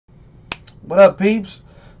What up, peeps?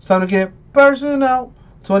 It's time to get personal.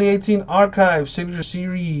 2018 Archive Signature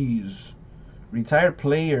Series. Retired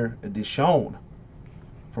Player Edition.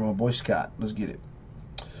 From a boy Scott. Let's get it.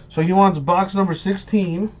 So he wants box number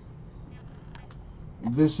 16.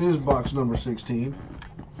 This is box number 16.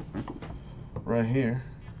 Right here.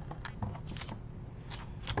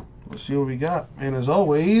 Let's see what we got. And as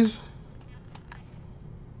always,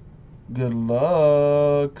 good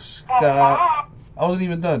luck, Scott. I wasn't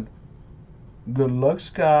even done. Good luck,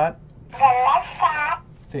 Scott. Good luck, Scott.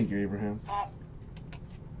 Thank you, Abraham.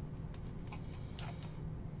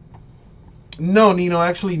 No, Nino.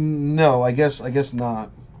 Actually, no. I guess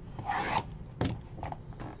not.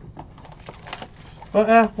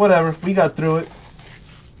 But whatever. We got through it.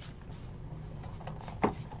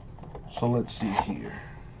 So let's see here.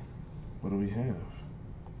 What do we have?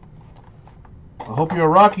 I hope you're a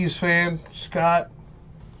Rockies fan, Scott.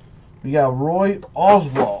 We got Roy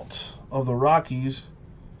Oswalt of the Rockies.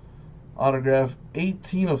 Autograph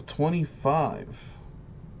 18 of 25.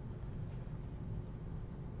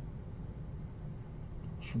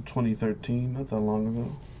 It's from 2013, not that long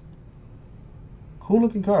ago. Cool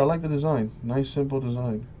looking car. I like the design. Nice, simple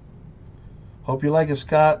design. Hope you like it,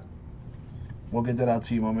 Scott. We'll get that out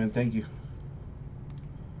to you, my man. Thank you.